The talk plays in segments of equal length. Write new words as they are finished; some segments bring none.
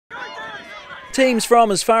Teams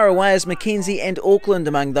from as far away as Mackenzie and Auckland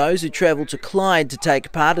among those who travelled to Clyde to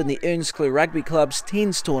take part in the Earnscleugh Rugby Club's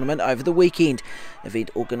Tens tournament over the weekend.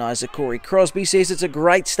 Event organiser Corey Crosby says it's a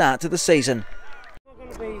great start to the season.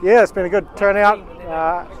 Yeah, it's been a good turnout.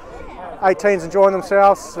 18s enjoying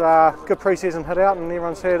themselves, good pre-season hit out, and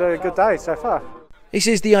everyone's had a good day so far. He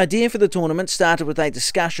says the idea for the tournament started with a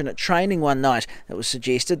discussion at training one night. It was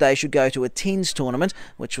suggested they should go to a Tens tournament,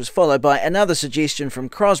 which was followed by another suggestion from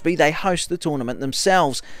Crosby they host the tournament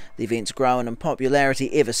themselves. The event's grown in popularity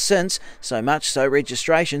ever since, so much so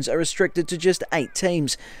registrations are restricted to just 8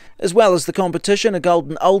 teams. As well as the competition, a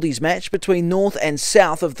Golden Oldies match between north and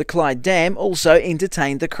south of the Clyde Dam also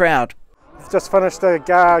entertained the crowd. We've just finished the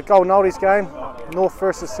Golden Oldies game, north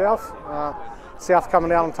versus south, south coming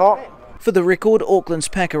down on top. For the record, Auckland's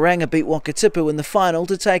Pakuranga beat Wakatipu in the final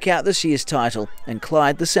to take out this year's title, and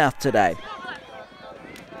Clyde the South today.